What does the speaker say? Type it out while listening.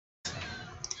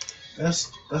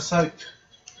That's like.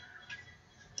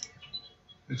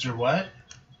 It's your what?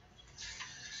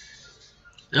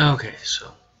 Okay,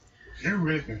 so. You're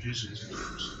really confusing these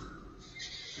games.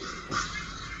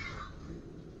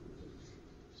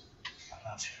 I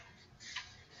love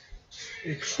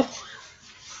you.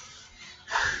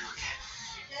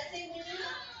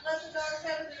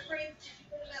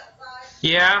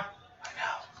 Yeah. I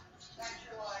know.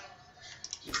 What?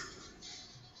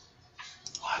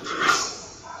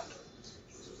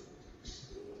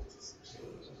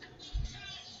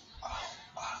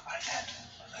 I did.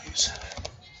 I know you said it.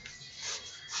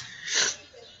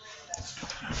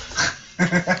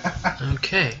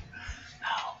 Okay.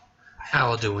 No.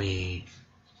 Alduin.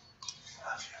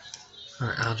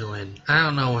 Or Alduin. I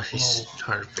don't know if it's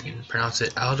hard to freaking pronounce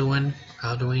it. Alduin?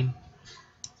 Alduin?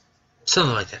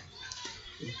 Something like that.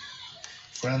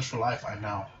 Friends for life, I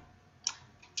know.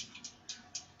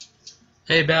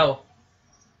 Hey, Belle.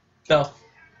 Belle.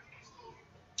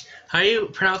 How do you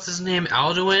pronounce his name?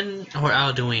 Alduin or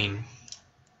Alduin?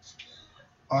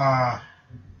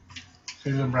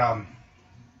 Cleveland Brown.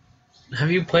 Have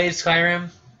you played Skyrim?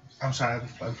 I'm sorry,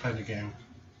 I'm playing the game.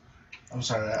 I'm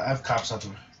sorry, I have cops up to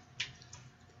me.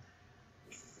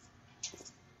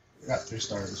 I got 3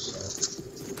 stars, so.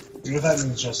 You know what that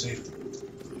means, Jesse?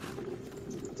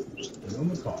 Just get in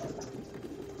the car.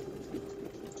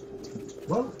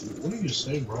 What are you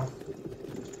saying, bro?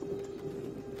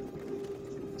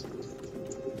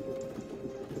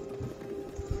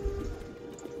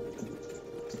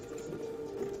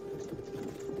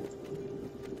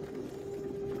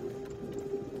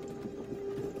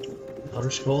 Elder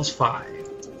Scrolls 5.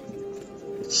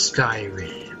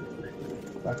 Skyrim.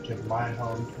 Back to my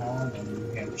hometown in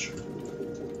New Hampshire.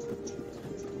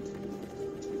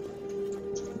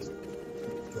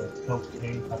 Where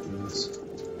cocaine happens.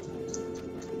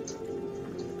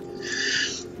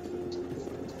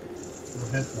 Go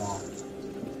ahead now.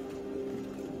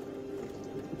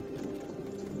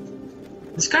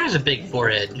 This guy has a big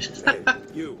forehead. Hey,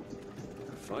 you.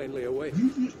 Finally awake.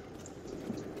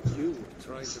 You were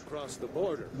trying to cross the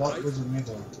border, What right? was it me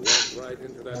though? Walked right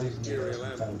into that Imperial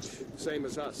ambush. Same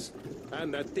as us.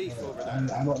 And that thief over there.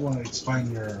 I don't want to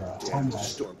explain your home life.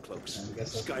 Stormcloaks. I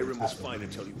guess that's Skyrim what was fine happened.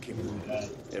 until you came along.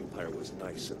 Empire was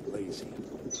nice and lazy.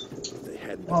 If they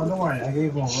hadn't Oh, don't worry, I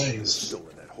gave him a raise.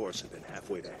 stolen that horse and been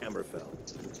halfway to Hammerfell.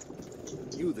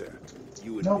 You there.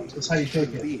 You and Nope, me. that's how you take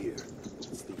it. Be here.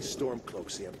 It's these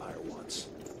Stormcloaks the Empire wants.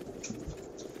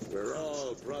 We're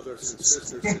all brothers and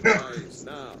sisters in eyes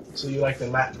now. So you like the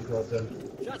Latin girl then?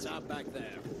 Shut up back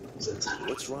there.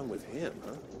 What's wrong with him,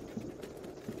 huh?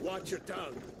 Watch your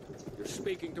tongue. You're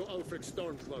speaking to Ulfric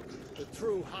Stormcloak, the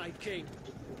true High King.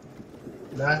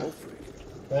 Nah? Ulfric,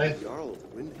 Hey? Jarl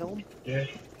of Windhelm? Yeah?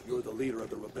 You're the leader of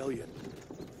the rebellion.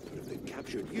 But if they've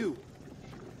captured you...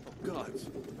 Oh, gods,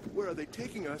 where are they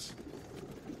taking us?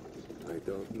 I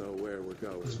don't know where we're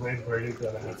going. Just waiting for you to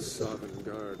go to have to.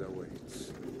 Sovngarde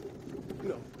awaits.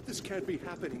 No, this can't be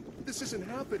happening. This isn't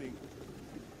happening.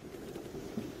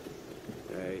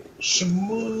 Hey, what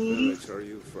Shmoo. village are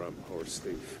you from, horse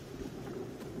thief?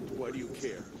 Why do you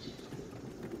care?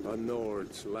 A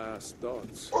Nord's last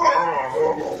thoughts.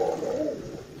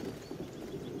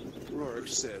 Rorik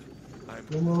said, I'm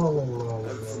from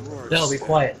Rorik's Belle, be stead.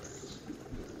 quiet.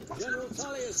 General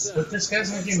Tullius, But this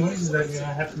guy's making noises that mean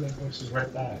I have to make voices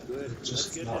right back. Good. It's just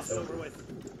Let's get not this over over.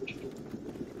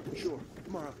 with. Sure,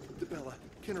 Mara, Debella,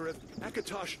 Kinnereth,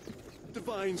 Akatosh,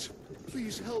 Divines,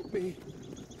 please help me.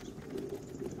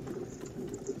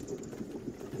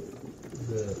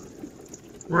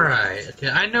 Right, okay,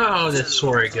 I know how this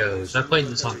story goes. I played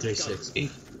this on 360.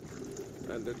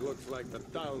 And it looks like the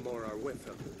Dalmor are with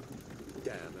them.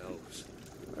 Damn elves.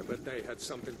 I bet they had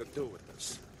something to do with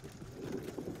this.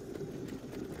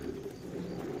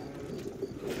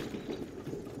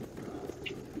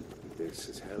 This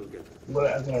is Helgen.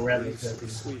 But I'm gonna wrap Nice this and up.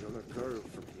 sweet on a curve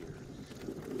from here.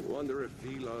 Wonder if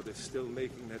Vilod is still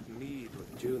making that mead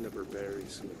with juniper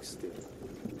berries mixed in.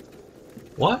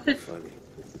 What? Funny.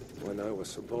 When I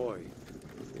was a boy,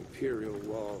 imperial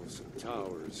walls and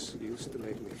towers used to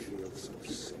make me feel so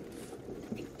safe.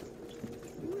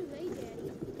 Who are they,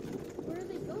 Daddy? Where are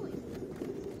they going?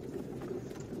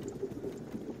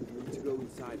 We need to go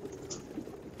inside.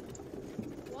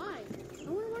 Why? I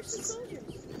want to watch the soldiers.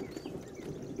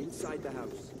 Inside the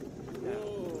house.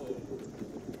 Whoa!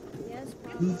 Yes,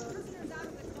 Papa.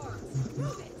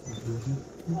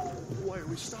 Why are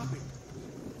we stopping?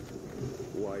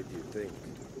 Why do you think?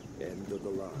 End of the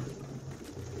line.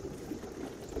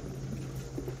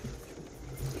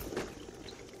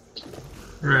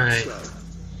 Right. So,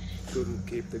 couldn't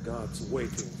keep the gods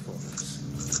waiting for us.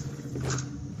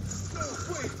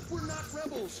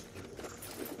 rebels.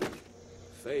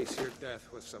 Face your death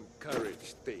with some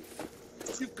courage, thief.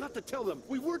 You've got to tell them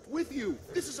we weren't with you.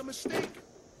 This is a mistake.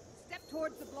 Step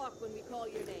towards the block when we call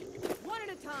your name. One at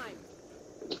a time.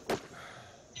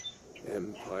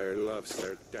 Empire loves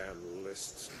their damn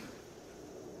lists.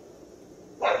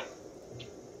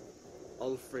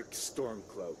 Ulfric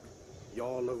Stormcloak,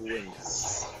 Jarl of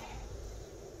Windhelm.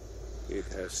 It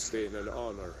has been an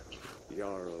honor,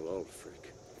 Jarl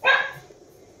Ulfric.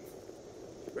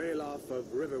 Ralof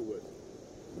of Riverwood.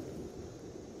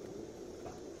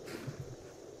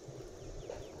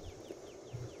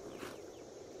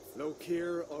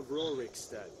 Lokir of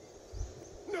Rorikstead.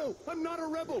 No, I'm not a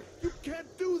rebel. You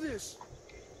can't do this.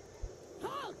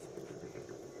 Halt!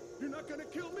 You're not gonna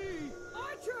kill me.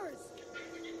 Archers!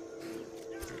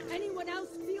 Anyone else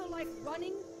feel like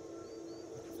running?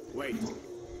 Wait.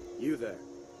 You there.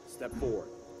 Step forward.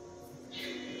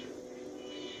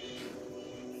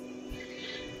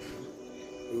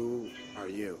 Who are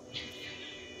you?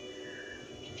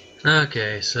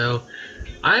 Okay, so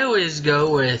I always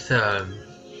go with a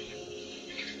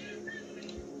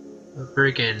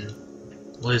freaking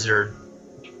lizard.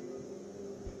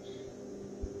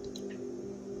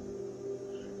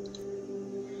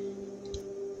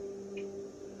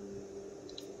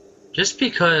 Just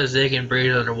because they can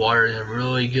breathe underwater and have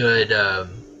really good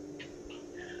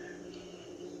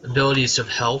abilities of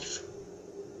health.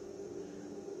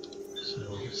 So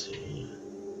let's see.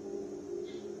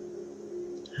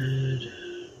 Head.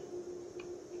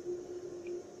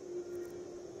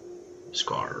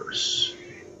 Scars.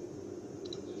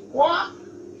 What?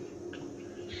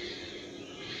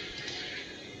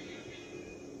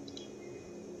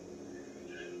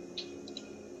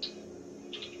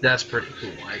 That's pretty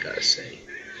cool, I gotta say.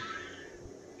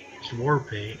 Some war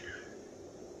paint.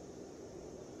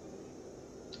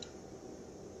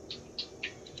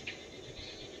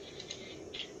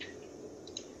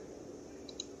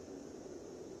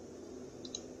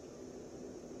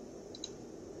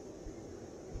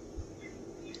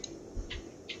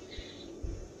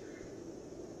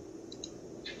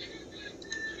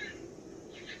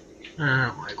 I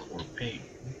don't like war paint.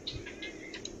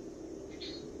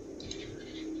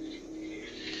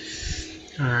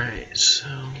 Alright, so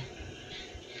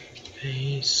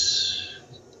base.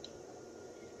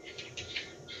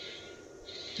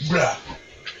 Bruh.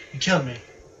 You killed me.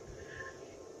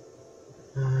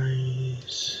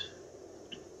 Eyes.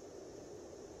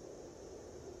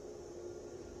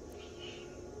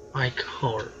 Eye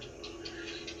color.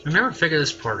 I never figured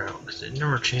this part out because it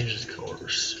never changes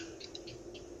colors.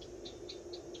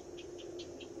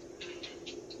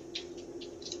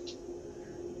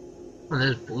 Oh,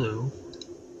 there's blue.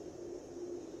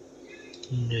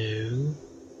 No.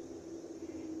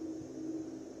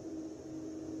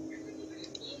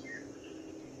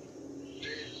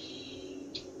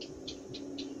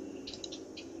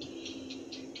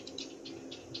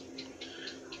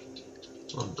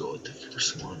 I'll go with the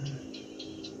first one.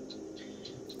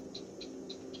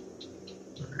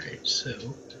 Alright,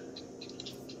 so.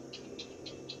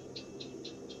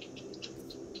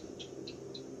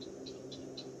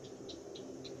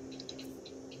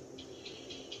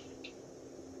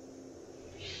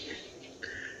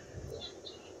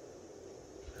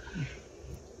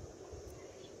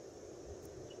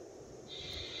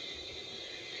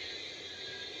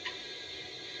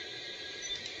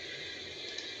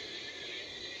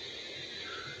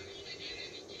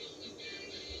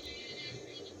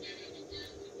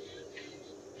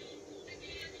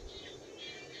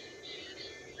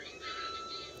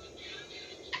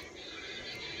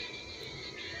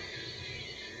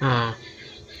 Oh.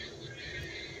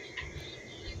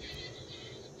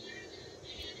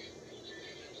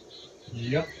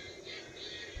 Yep.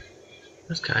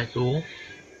 That's kinda cool.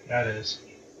 That is.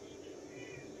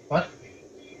 What?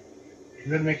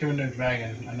 You're gonna make him into a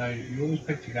dragon. I know you always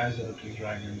pick the guys that look like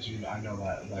dragons. I know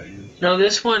that about you. No,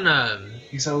 this one,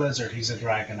 He's a lizard. He's a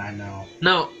dragon. I know.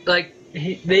 no, like,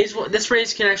 this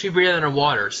race can actually breathe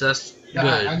underwater, so that's Yeah,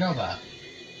 good. I know that.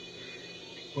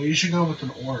 Well, you should go with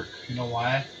an orc. You know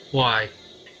why? Why?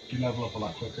 You level up a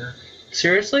lot quicker.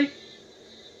 Seriously?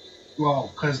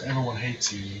 Well, because everyone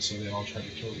hates you, and so they all try to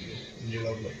kill you. And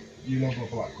you level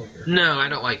up a lot quicker. No, I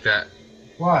don't like that.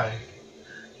 Why?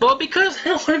 Well, because I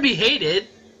don't want to be hated.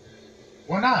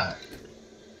 Why not?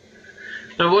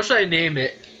 Now, what should I name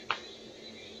it?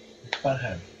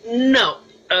 Butthead. No.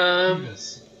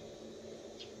 Yes.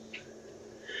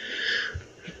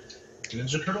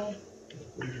 Ninja Turtle?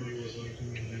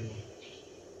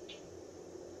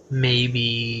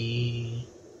 Maybe.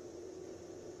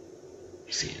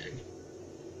 See it.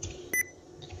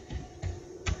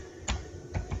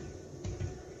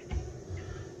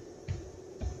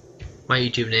 My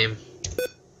YouTube name.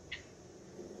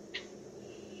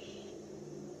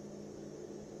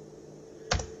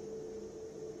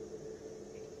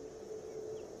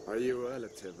 Are you a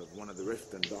relative of one of the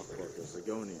Riften dock workers,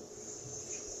 Agonian?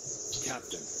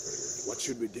 Captain, what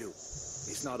should we do?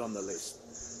 He's not on the list.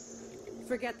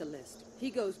 Forget the list. He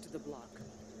goes to the block.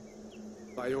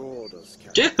 By your orders,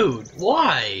 Captain. Dude,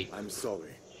 why? I'm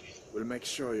sorry. We'll make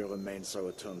sure your remains are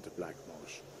returned to Black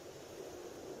Marsh.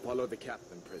 Follow the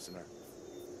captain, prisoner.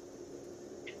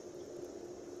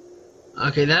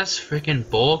 Okay, that's freaking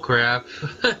bullcrap.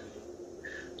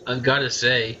 I've gotta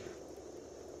say.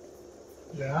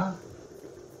 Yeah?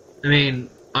 I mean,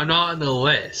 I'm not on the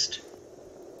list.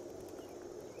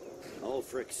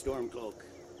 Ulfric Stormcloak.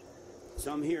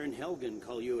 Some here in Helgen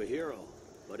call you a hero,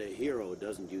 but a hero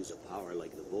doesn't use a power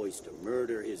like the voice to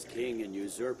murder his king and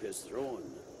usurp his throne.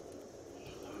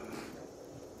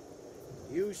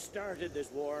 You started this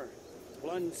war,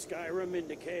 plunged Skyrim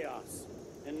into chaos,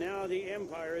 and now the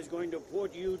Empire is going to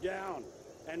put you down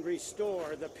and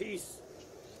restore the peace.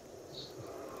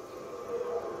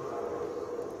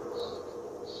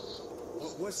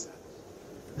 What was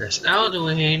that? There's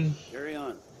Alduin. Carry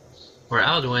on. Or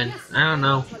Alduin. Yes, I don't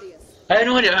know. Claudius. I have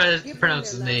no idea how to Give them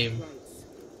pronounce his their last name. rites.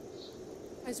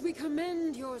 As we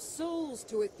commend your souls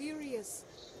to Aetherius,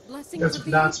 blessings That's of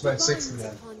the pronounced by divines 60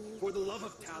 then. upon you. For the love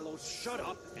of Talos, shut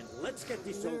up and let's get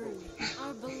this over Learn with.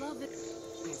 our beloved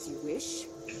as you wish.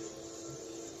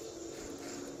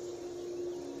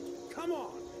 Come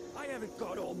on! I haven't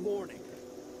got all morning.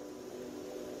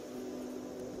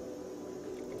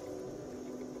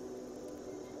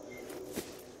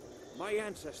 My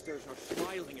ancestors are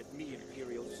smiling at me,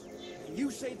 Imperials. And you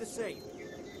say the same.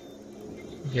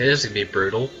 Yeah, this is gonna be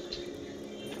brutal.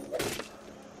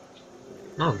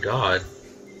 Oh god.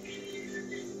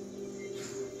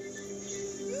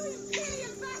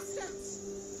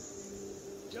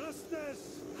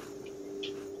 Justice!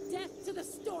 Death to the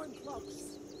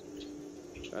Stormcloaks!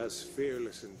 As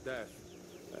fearless in death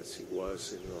as he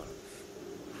was in life.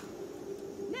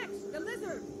 Next, the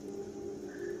lizard!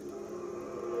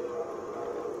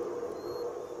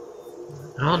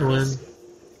 Alduin.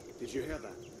 Did you hear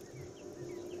that?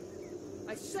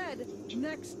 I said,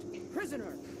 next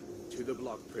prisoner. To the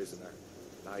block, prisoner.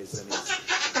 Nice and easy.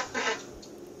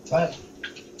 What?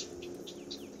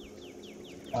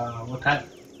 What kind?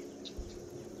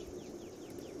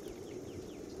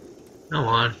 Come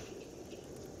on.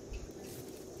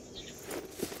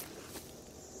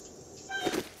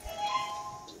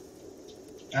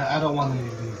 I don't want any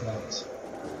of these notes.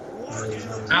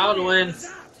 Alduin.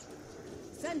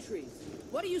 Sentries,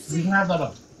 what do you You see? can have that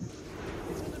up.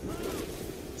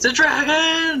 It's a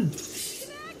dragon! Dragon!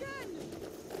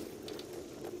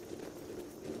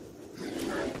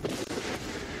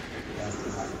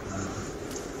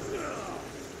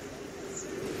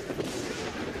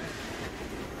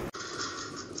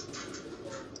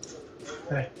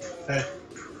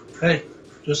 Hey,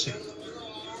 Jesse.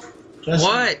 Jesse.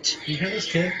 What? You hear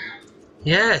this kid?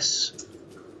 Yes.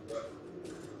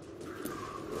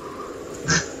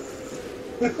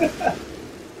 I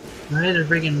had to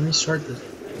freaking restart this.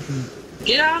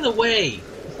 Get out of the way!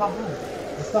 It's not hard.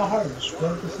 It's not hard. Just go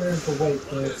up the stairs to wait,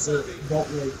 but don't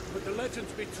wait. Could the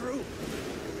legends be true?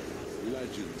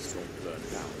 Legends don't burn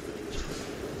down.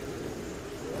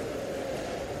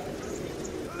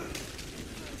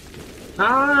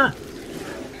 Ah!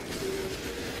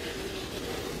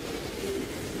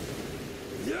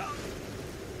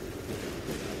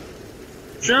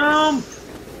 Jump!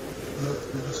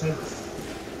 What did you say?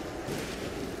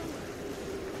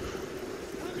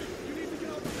 You need to get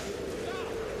over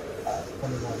there.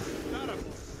 21. Not a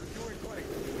You're doing great.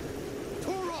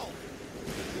 Toro!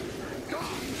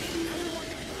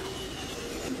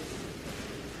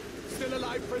 Still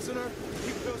alive, prisoner?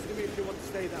 Keep close to me if you want to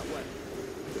stay that way.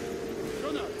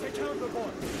 Gunnar, take care of the boy. I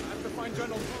have to find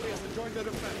General Claudius and join the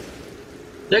defense.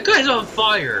 That guy's on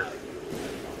fire!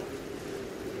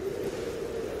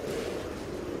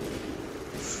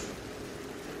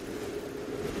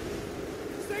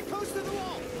 Stay close to the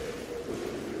wall!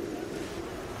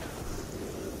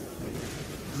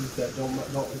 Use that. Don't.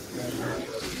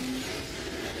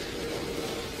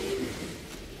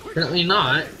 Apparently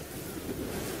not.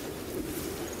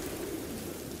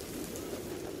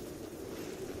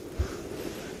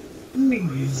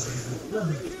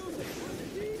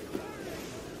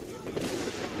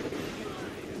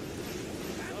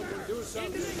 Do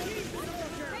something.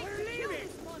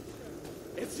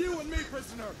 It's you and me,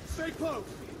 prisoner. Stay close.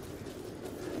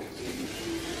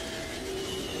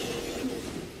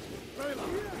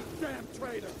 Rayla, you damn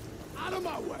traitor. Out of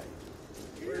my way.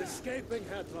 We're escaping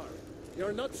Hathar.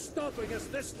 You're not stopping us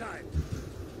this time.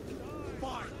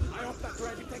 Fine. I hope that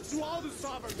dragon takes you all to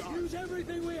Sovngarde. Use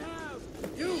everything we have.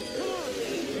 You, come on!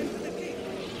 Into the gate!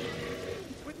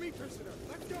 With me, prisoner.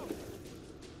 Let's go!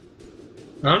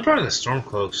 I'm trying the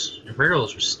Stormcloaks.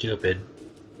 Imperials are stupid.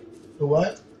 The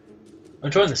what? I'm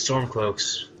trying the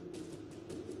Stormcloaks.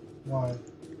 Why?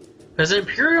 Because the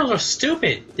Imperials are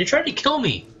stupid. They tried to kill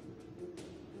me.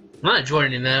 I'm not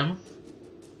joining them.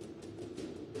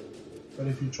 But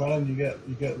if you try them, you get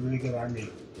a really good army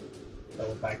that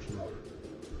will back you up.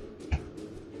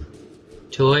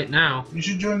 Too late now. You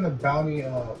should join the bounty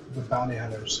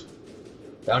hunters.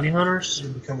 Bounty hunters? You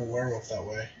become a werewolf that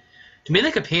way. Do you mean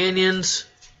the companions?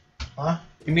 Huh?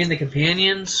 You mean the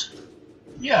companions?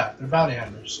 Yeah, they're bounty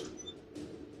hunters.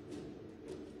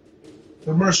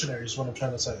 They're mercenaries, is what I'm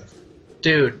trying to say.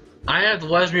 Dude, I have the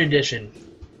Legendary Edition.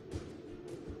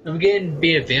 I'm getting to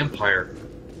be a vampire.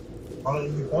 Why don't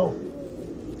you be both?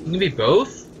 You can be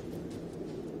both?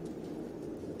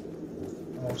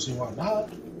 I don't see why not.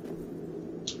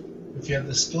 If you have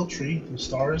the skill tree, the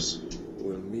stars.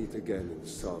 We'll meet again in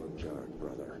Sovngarde,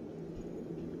 brother.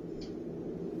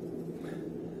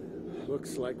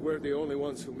 Looks like we're the only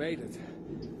ones who made it.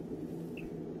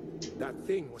 That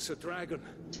thing was a dragon,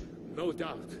 no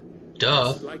doubt.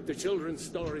 Duh. Like the children's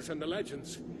stories and the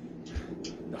legends.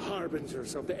 The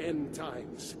harbingers of the end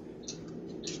times.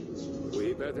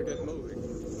 We better get moving.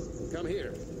 Come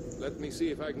here. Let me see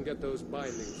if I can get those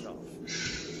bindings off.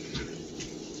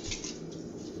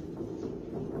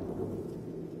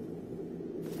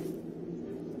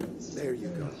 There you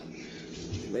go.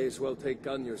 May as well take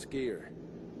Gunjar's gear.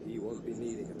 He won't be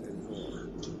needing it anymore.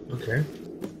 Okay.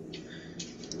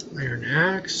 Iron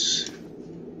axe.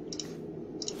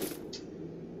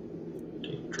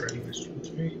 Take dragon this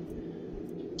with me.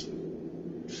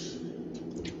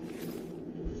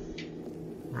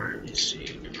 Alright, let me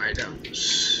see.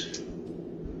 Items.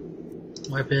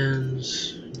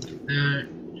 Weapons. Get that.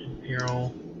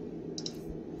 Imperial.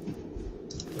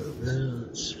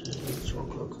 Let's roll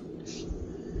cloak.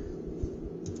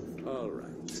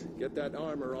 Alright. Get that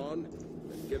armor on,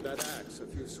 and give that axe a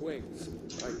few swings.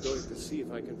 I'm going to see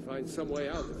if I can find some way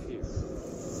out of here.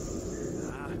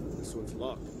 Ah, this one's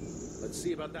locked. Let's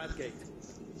see about that gate.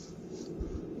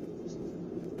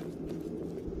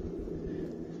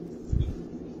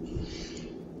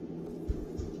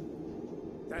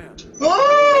 Damn.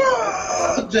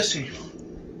 Ah! Jesse.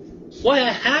 What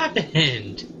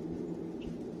happened?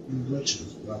 You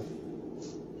glitches, bro.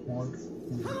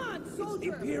 Come on,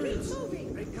 soldier! Imperials. Keep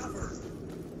moving! Take cover.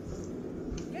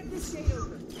 Get this gate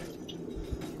open.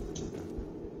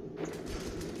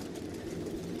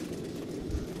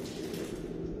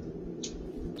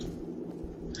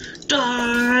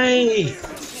 Die!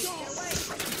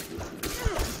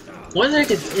 Why did I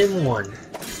get in one?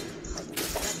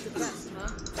 That's the best, huh?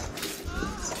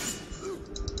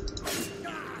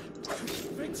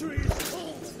 Victory is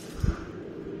close.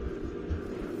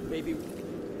 Maybe.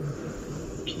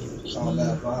 Saw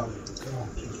that bomb.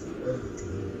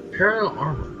 Parallel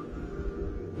armor.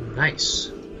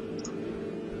 Nice.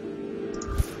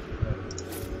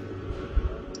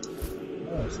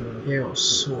 Hero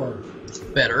sword.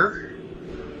 Better.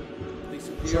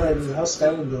 Sorry, how's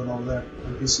Skyrim doing over there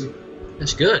on PC?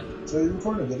 That's good. So you're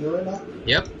recording a video right now?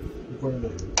 Yep. Recording a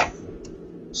video.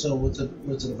 So what's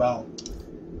it about?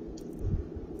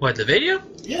 What, the video?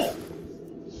 Yeah.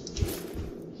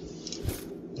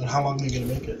 And how long are you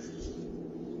gonna make it?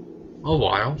 A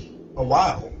while. A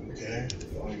while. Okay.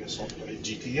 Well, I guess I'll play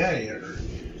GTA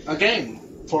or a game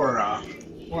for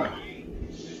what?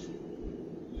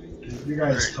 Dude, you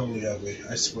guys Right. totally ugly.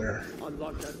 I swear.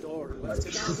 Unlock that door. Like, Let's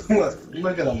get out of here.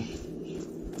 look at him.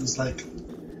 He's like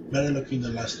better looking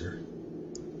than Lester.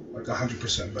 Like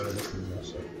 100% better looking than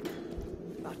Lester.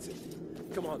 That's it.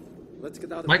 Come on. Let's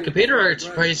get out of My here. computer, I'm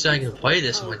surprised I can play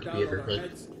this on my computer.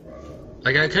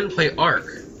 Like I couldn't play Ark,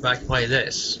 but I can play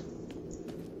this.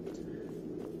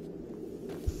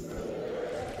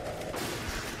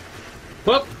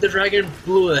 Whoop! The dragon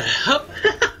blew it up.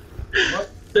 What?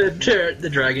 The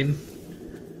dragon.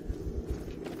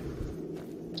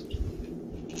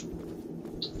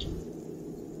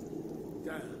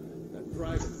 Damn, that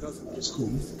dragon doesn't. That's cool.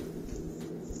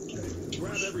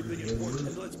 Grab everything important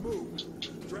and let's move.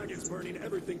 Dragon's burning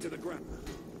everything to the ground.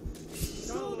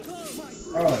 Oh,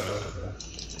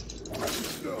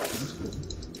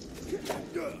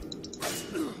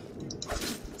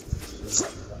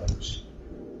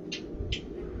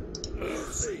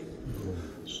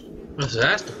 Oh, so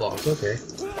that's the block. Okay.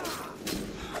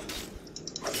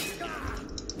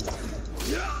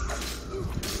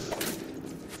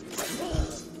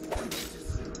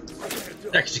 Can't do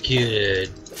Executed.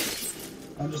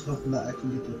 I'm just hoping that I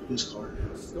can get the police car.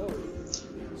 Story.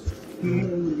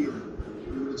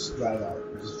 Just drive out.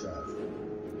 Just drive.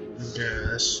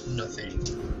 Yes, nothing.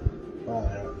 Oh,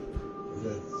 yeah.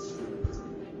 Good.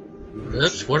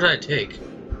 Oops, what did I take?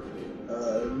 I I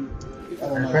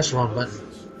don't know. pressed the wrong button.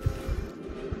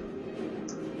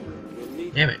 We'll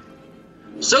need Damn it.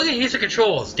 Still getting used to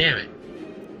controls, damn it.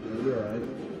 Yeah, you're right.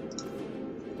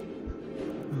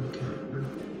 Okay.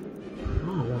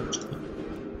 Oh.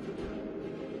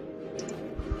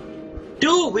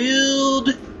 Dual wield!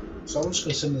 So I'm just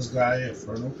gonna send this guy a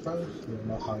Inferno Prize. I don't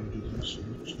know how to do this.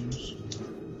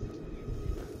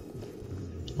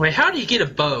 Wait, how do you get a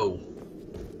bow?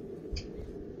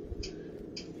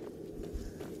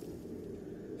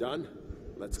 Done.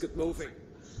 Let's get moving.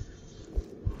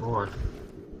 Hold on.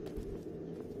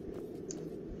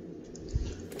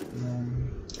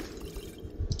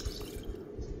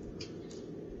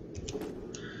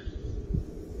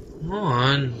 Come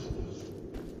on.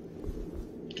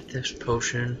 Get this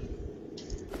potion.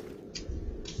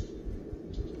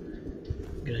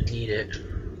 I'm gonna need it.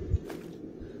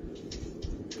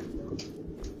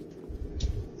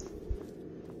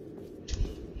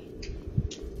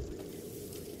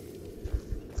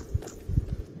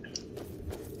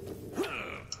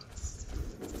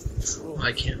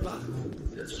 I can't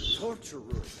move this. Torture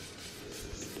room.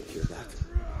 Hear that?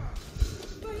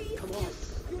 Come on.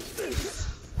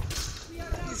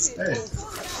 Hey.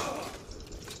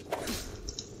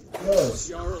 No. Is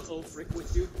Jarl Ulfric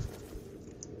with you?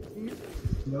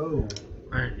 No.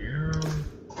 Iron arrow.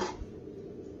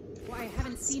 Well, I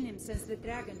haven't seen him since the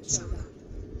dragon showed up.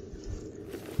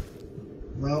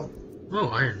 Well, Oh,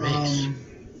 iron mace.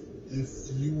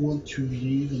 if you want to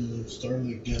leave and then start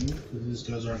again, because these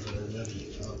guys aren't gonna let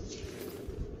you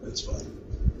it's fine.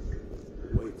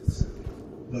 Wait a second.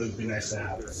 But it'd be nice to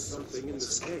have There's it. something in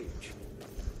this cage.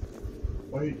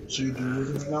 Wait, so you're doing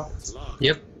it right now? It's locked.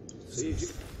 Yep. See?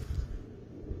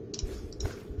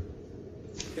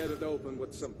 Get it open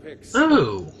with some picks.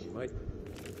 Ooh. You might.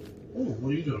 Oh,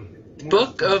 what are you doing?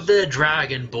 Book of the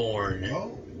Dragonborn.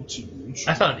 Oh, what's he doing?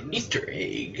 I found an Easter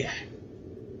egg.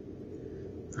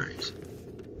 Nice.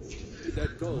 Need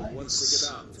that gold once we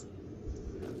get out.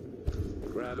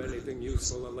 Grab anything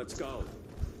useful and let's go.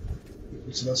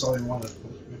 So that's all he wanted.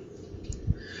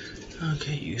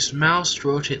 Okay, use mouse to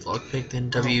rotate the lockpick, then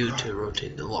W to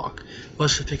rotate the lock.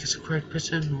 What's the pick is the correct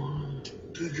person?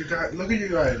 Dude, your guy, look at your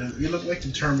guy, dude. You look like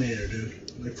the Terminator,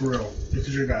 dude. Like, for real. Look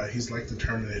at your guy. He's like the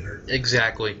Terminator.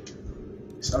 Exactly.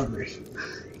 He's ugly.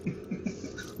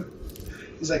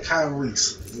 He's like Kyle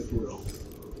Reese. Like, for real.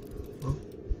 Huh?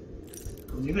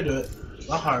 You can do it.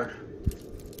 Not hard.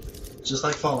 Just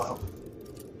like Fallout.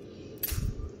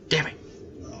 Damn it.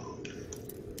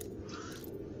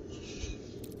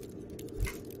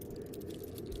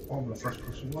 Oh, I'm the first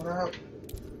person. What up?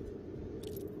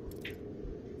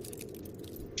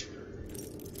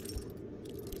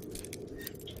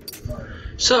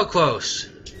 So close.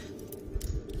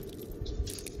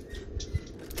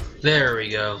 There we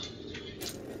go.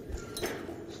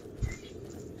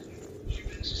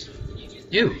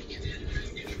 You.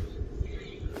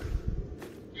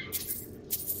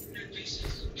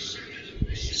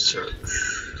 Search.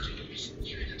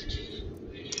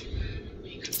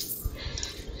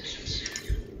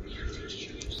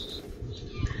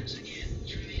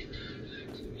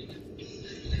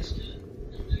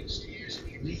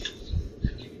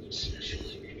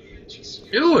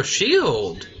 Ooh, a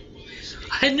shield!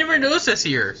 I had never noticed this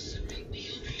here.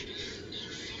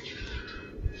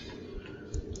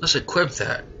 Let's equip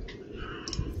that.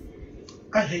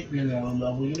 I hate being at a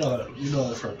level. You know that. You know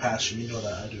that for a passion. You know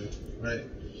that I do, right?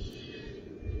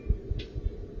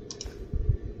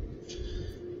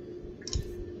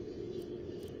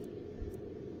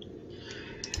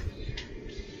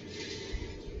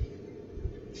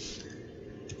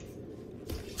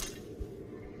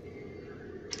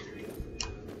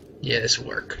 Yeah, this will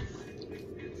work.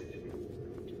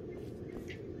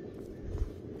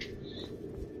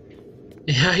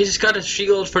 Yeah, he just got a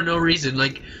shield for no reason.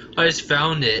 Like, I just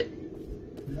found it.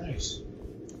 Nice.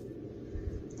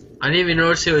 I didn't even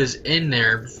notice it was in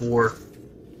there before.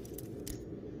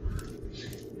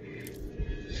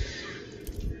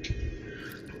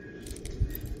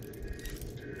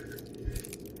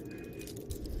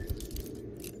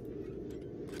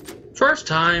 First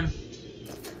time.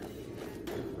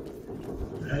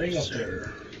 Heading up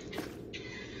there.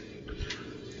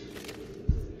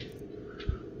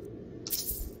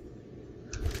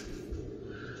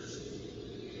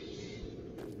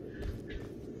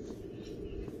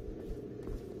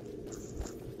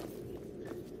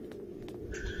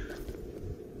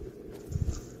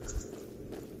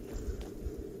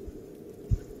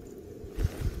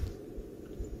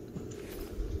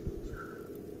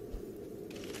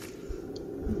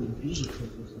 Usually click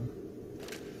this one.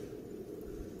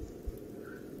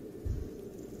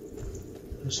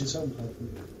 I see something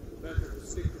happening. Better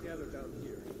stick together down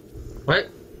here. What?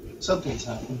 Something's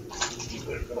happening.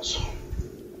 There it goes.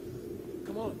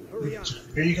 Come on, hurry up.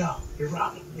 Here you go. You're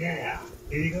Robin. Yeah.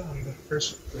 Here you go. You got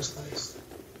first place.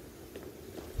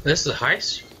 This is a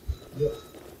heist? Yep.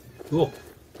 Cool.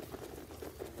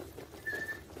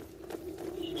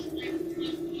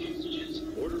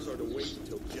 Orders are to wait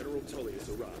until General Tullius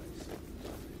arrives.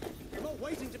 I'm not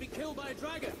waiting to be killed by a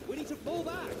dragon. We need to pull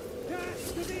back.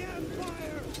 Yes, to the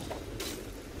Empire!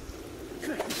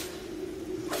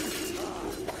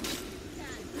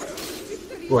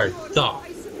 Where the?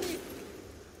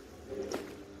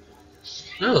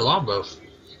 No, the longbow.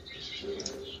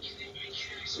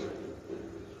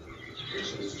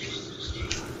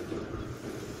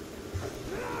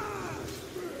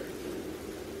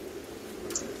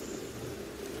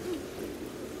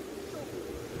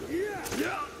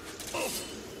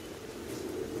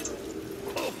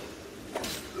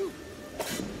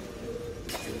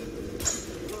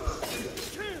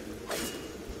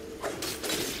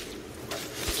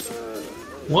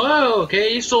 Whoa,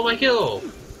 okay, you stole my kill.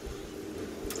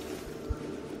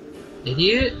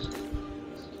 Idiot.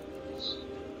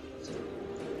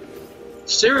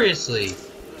 Seriously.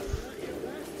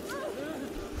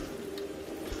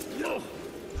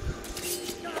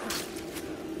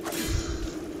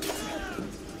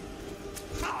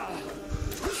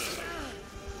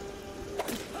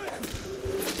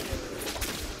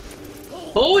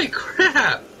 Holy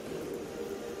crap!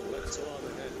 Let's go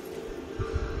on ahead.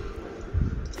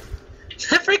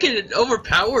 That freaking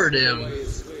overpowered The way him.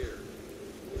 is clear.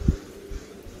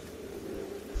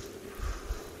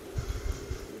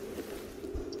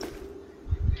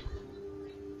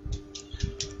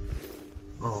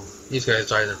 Oh, these guys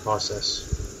died in the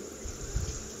process.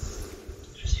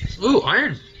 Ooh,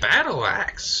 iron battle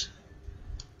axe.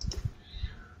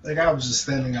 That guy was just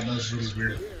standing up. That was really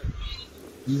weird.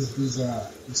 These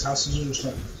hostages are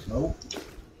starting to float.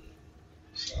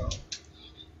 So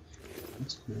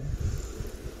that's cool.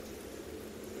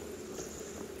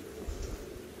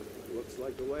 Looks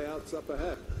like the way out's up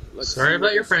ahead. Let's Sorry see about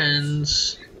what your this-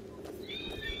 friends.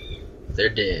 They're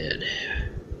dead.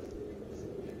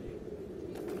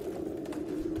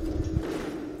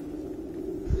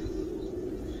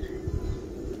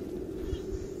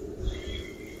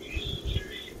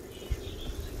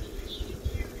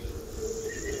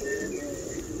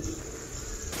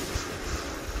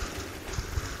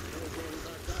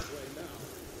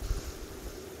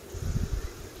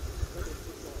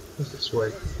 What's this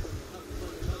way?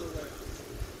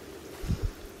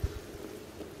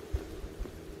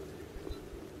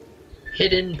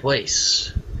 Hidden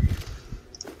place.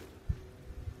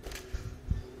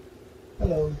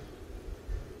 Hello.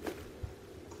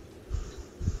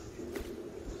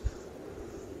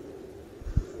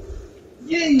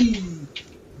 Yay!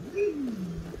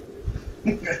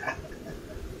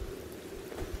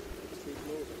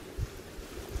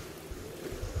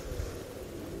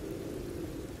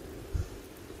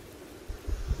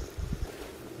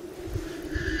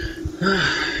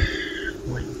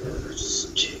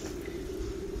 Windburst.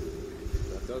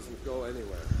 That doesn't go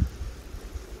anywhere.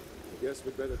 I guess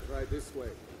we'd better try this way.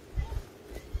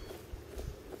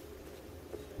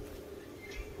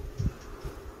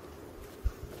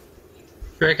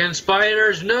 Frickin'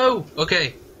 spiders, no!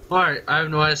 Okay, alright, I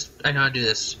know how to do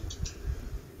this.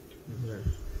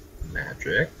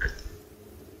 Magic.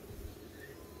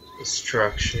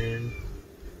 Destruction.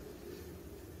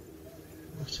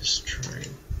 Let's just try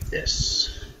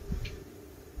this.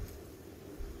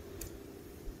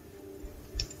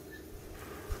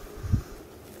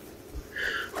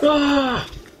 Ah!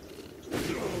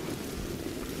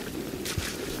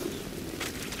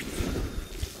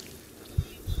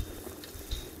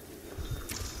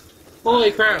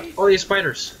 Holy crap, all these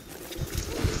spiders.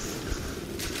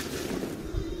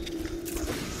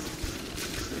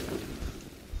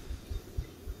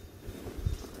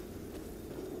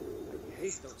 I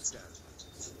hate those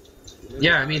guys.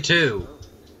 Yeah, me too.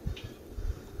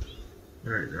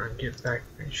 Alright, now get back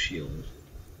my shield.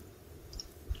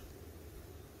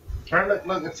 Turn it.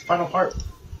 Look, it's the final part.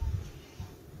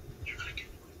 You're gonna get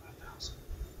 25,000.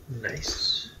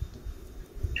 Nice.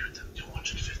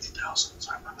 250,000.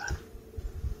 Sorry about that.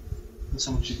 That's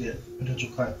how much you get. Potential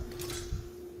cut.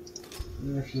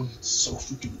 It's so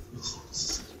freaking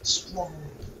strong.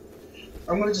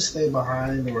 I'm gonna just stay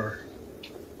behind or.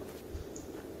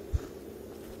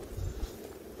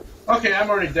 Okay, I'm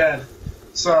already dead.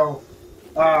 So,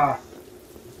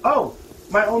 oh,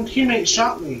 my own teammate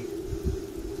shot me.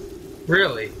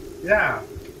 Really? Yeah.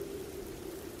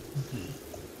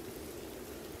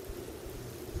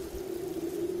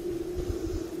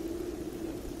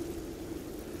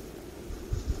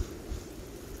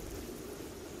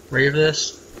 Ready for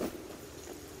this?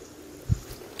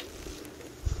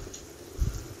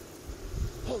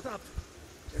 Hold up!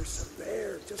 There's a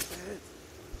bear just ahead.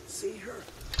 See her?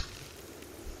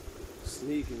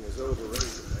 Sneaking is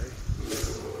overrated,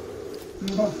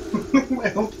 eh? No, my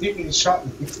whole team shot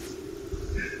me.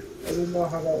 I didn't know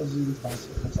how that was even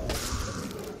possible. That's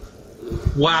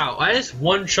all. Wow, I just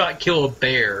one-shot kill a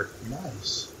bear.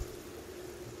 Nice.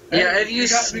 Yeah, Hey, if you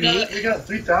sneak... We got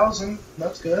 3,000.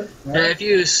 That's good. Right? Yeah, if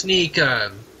you sneak,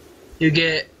 you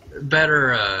get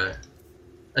better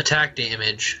attack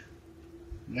damage.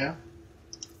 Yeah.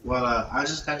 Well, I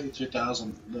just got you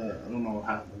 3,000. I don't know what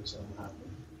happened.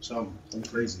 Something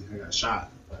crazy. I got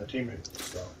shot by a teammate.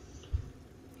 So.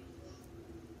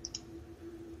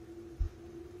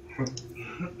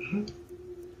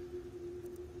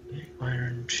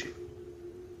 Iron shoot.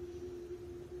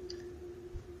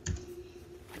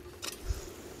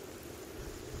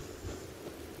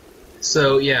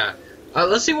 So yeah,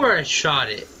 let's see where I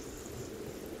shot it.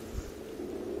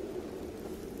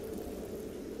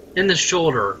 In the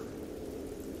shoulder.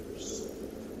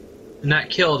 And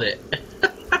that killed it.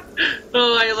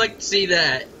 Oh, I like to see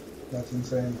that. That's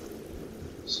insane.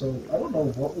 So, I don't know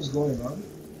what was going on.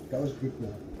 That was pretty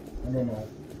cool. I don't know.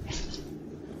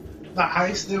 The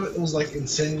heist, it was like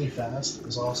insanely fast. It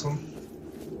was awesome.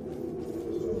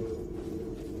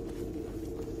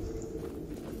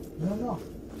 I don't know.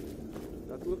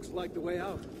 That looks like the way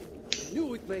out. I knew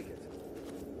we'd make it.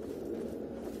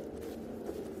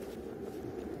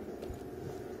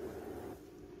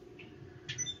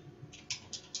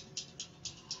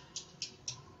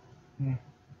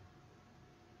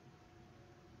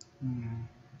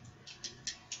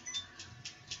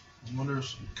 I wonder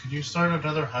if, could you start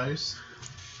another heist?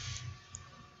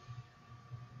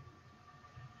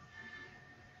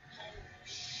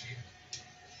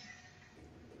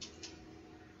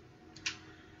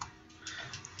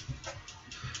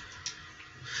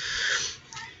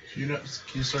 Can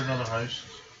you start another heist?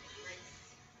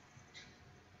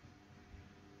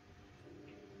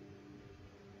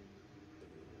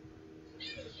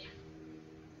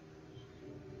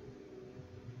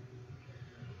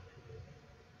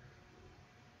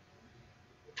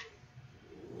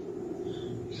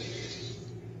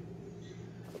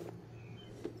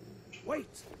 Wait!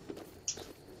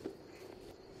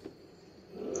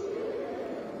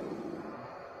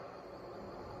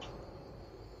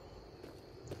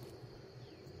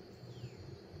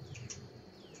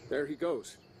 There he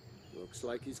goes. Looks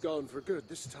like he's gone for good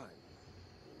this time.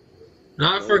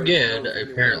 Not for good, Anyone else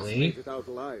apparently. made it out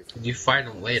alive. You fight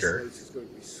him later. This place is going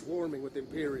to be swarming with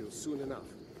Imperials soon enough.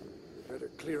 Better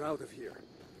clear out of here.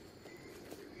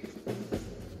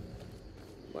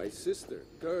 My sister,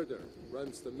 Gerda,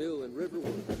 runs the mill in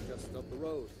Riverwood, just up the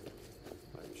road.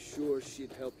 I'm sure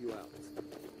she'd help you out.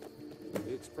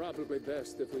 It's probably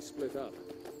best if we split up.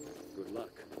 Good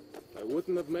luck. I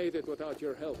wouldn't have made it without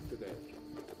your help today.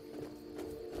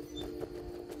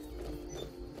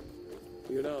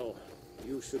 You know,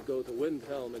 you should go to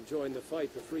Windhelm and join the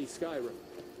fight to free Skyrim.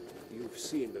 You've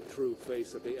seen the true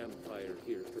face of the Empire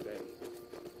here today.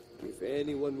 If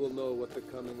anyone will know what the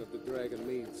coming of the dragon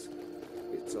means,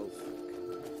 it's Ulfric.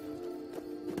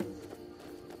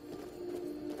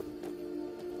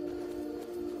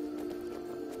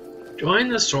 Join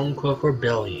the Stormcloak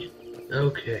Rebellion.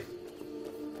 Okay.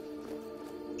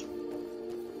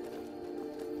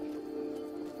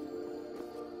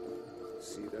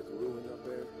 See that ruin up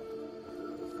there?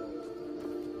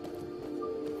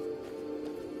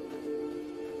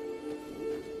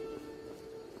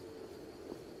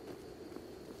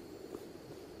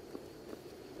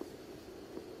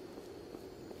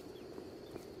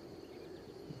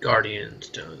 Guardian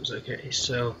stones. Okay,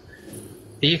 so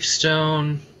Thief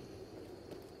Stone,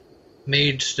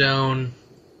 Mage Stone,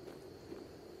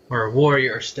 or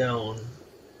Warrior Stone.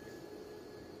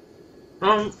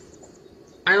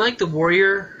 I like the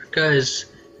Warrior because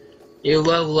you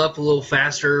level up a little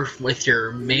faster with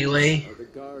your melee. These are the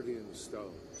Guardian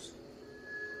stones.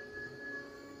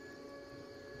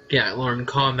 Yeah, learn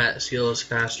combat skills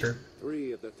faster.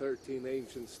 3 of the 13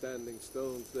 ancient standing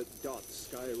stones that dot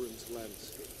Skyrim's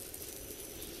landscape.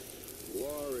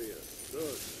 Warrior,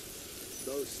 good.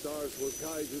 Those stars will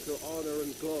guide you to honor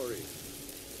and glory.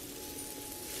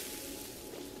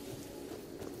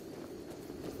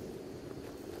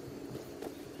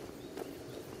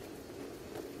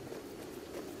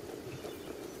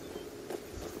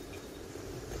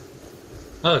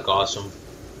 That look awesome.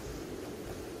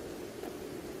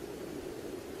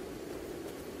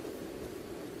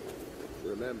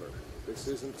 Remember, this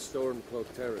isn't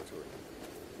Stormcloak territory.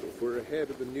 If we're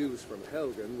ahead of the news from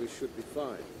Helgen, we should be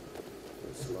fine.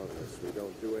 As long as we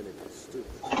don't do anything stupid.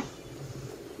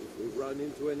 If we run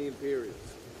into any Imperials,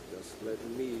 just let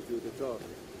me do the talking,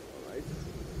 alright?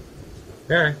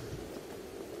 Sure.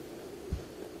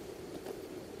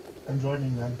 I'm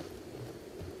joining them.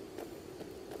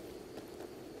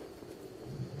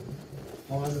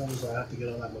 All I know is I have to get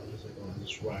on that motorcycle and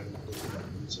just ride with those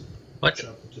buttons and What?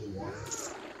 jump into the water.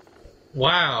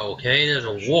 Wow, okay, there's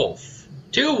a wolf.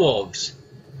 2 wolves!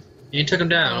 You took them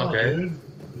down, Oh, okay. dude.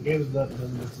 The game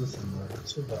doesn't exist anymore.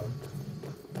 It's so dumb.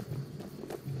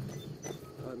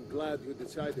 I'm glad you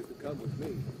decided to come with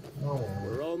me. Oh,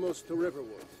 We're almost to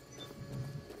Riverwood.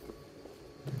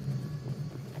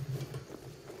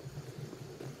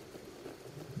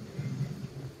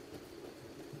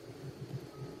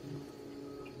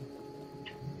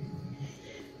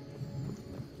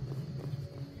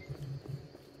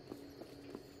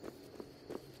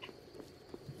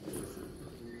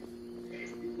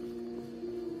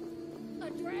 A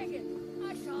dragon!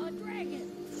 I saw a dragon!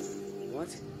 What?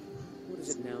 What is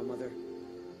it now, Mother?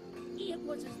 It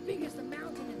was as big as the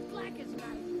mountain and black as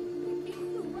night. It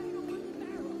flew right over the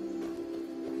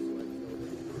barrel.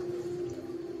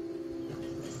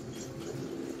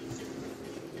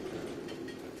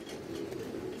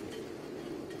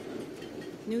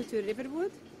 New to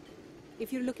Riverwood?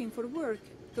 If you're looking for work,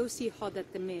 go see Hod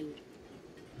at the mill.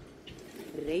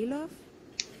 Rayloff?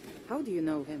 How do you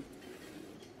know him?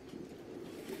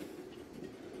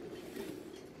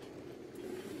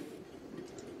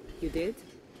 You did?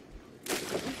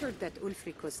 I heard that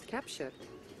Ulfric was captured.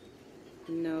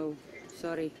 No,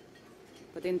 sorry.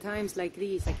 But in times like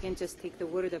these, I can't just take the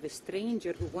word of a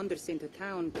stranger who wanders into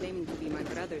town claiming to be my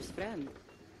brother's friend.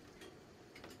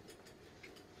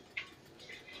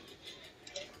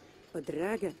 A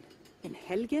dragon? In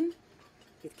Helgen?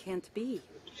 It can't be.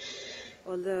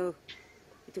 Although,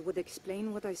 it would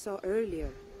explain what I saw earlier,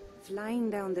 flying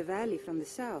down the valley from the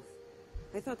south.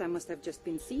 I thought I must have just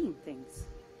been seeing things.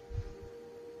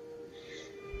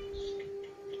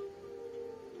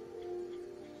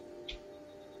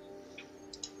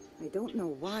 I don't know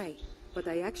why, but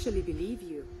I actually believe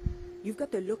you. You've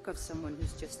got the look of someone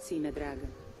who's just seen a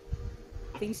dragon.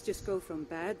 Things just go from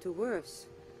bad to worse.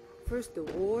 First the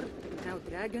war, now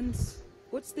dragons.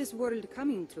 What's this world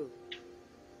coming to?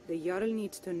 The Jarl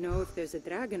needs to know if there's a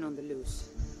dragon on the loose.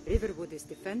 Riverwood is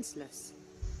defenseless.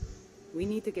 We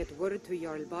need to get word to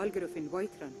Jarl Balgruuf in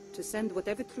Whiterun to send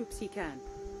whatever troops he can.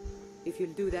 If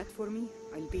you'll do that for me,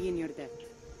 I'll be in your debt.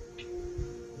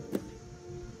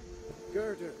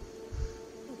 Gerda,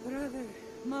 Oh, brother,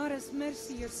 Mara's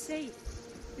mercy, you're safe.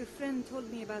 Your friend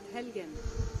told me about Helgen.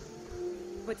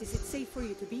 But is it safe for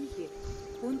you to be here?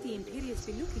 Won't the Imperials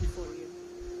be looking for you?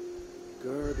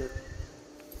 Gerda.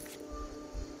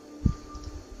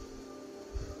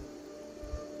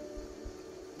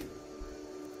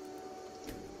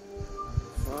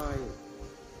 Fine.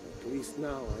 At least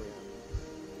now I am.